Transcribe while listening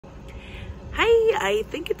Hi, I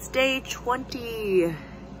think it's day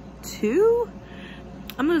 22.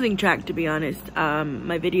 I'm losing track, to be honest.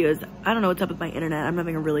 My videos, I don't know what's up with my internet. I'm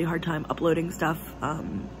having a really hard time uploading stuff.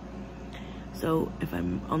 So if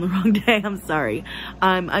I'm on the wrong day, I'm sorry.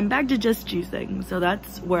 I'm back to just juicing, so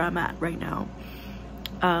that's where I'm at right now.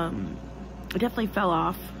 I definitely fell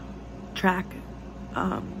off track.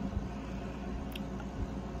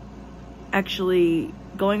 Actually,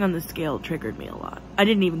 going on the scale triggered me a lot. I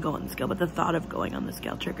didn't even go on the scale, but the thought of going on the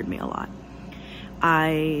scale triggered me a lot.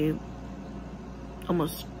 I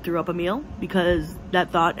almost threw up a meal because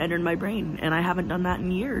that thought entered my brain, and I haven't done that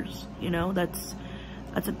in years. You know, that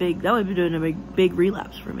would be doing a big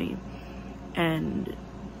relapse for me, and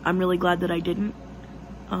I'm really glad that I didn't.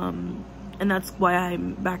 And that's why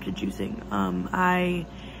I'm back to juicing. I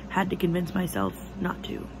had to convince myself not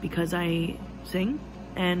to, because I sing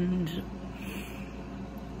and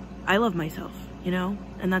I love myself, you know,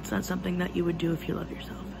 and that's not something that you would do if you love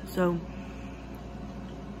yourself. So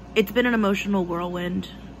it's been an emotional whirlwind.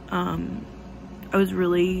 I was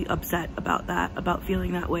really upset about that, about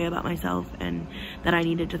feeling that way about myself, and that I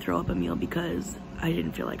needed to throw up a meal because I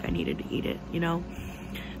didn't feel like I needed to eat it, you know?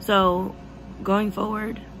 So going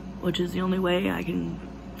forward, which is the only way I can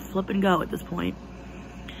flip and go at this point,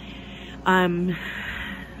 I'm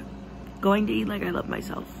going to eat like I love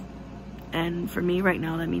myself. And for me right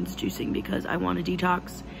now, that means juicing, because I want to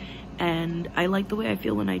detox, and I like the way I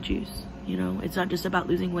feel when I juice. You know, it's not just about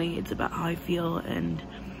losing weight, it's about how I feel, and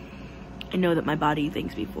I know that my body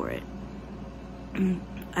thanks me for it.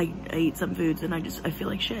 I eat some foods and I feel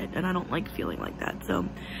like shit, and I don't like feeling like that. So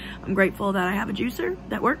I'm grateful that I have a juicer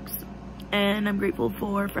that works, and I'm grateful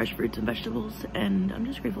for fresh fruits and vegetables, and I'm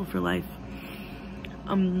just grateful for life.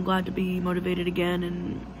 I'm glad to be motivated again,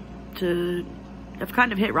 and I've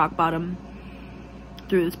kind of hit rock bottom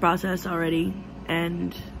through this process already,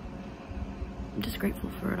 and I'm just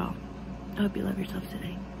grateful for it all. I hope you love yourself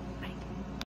today.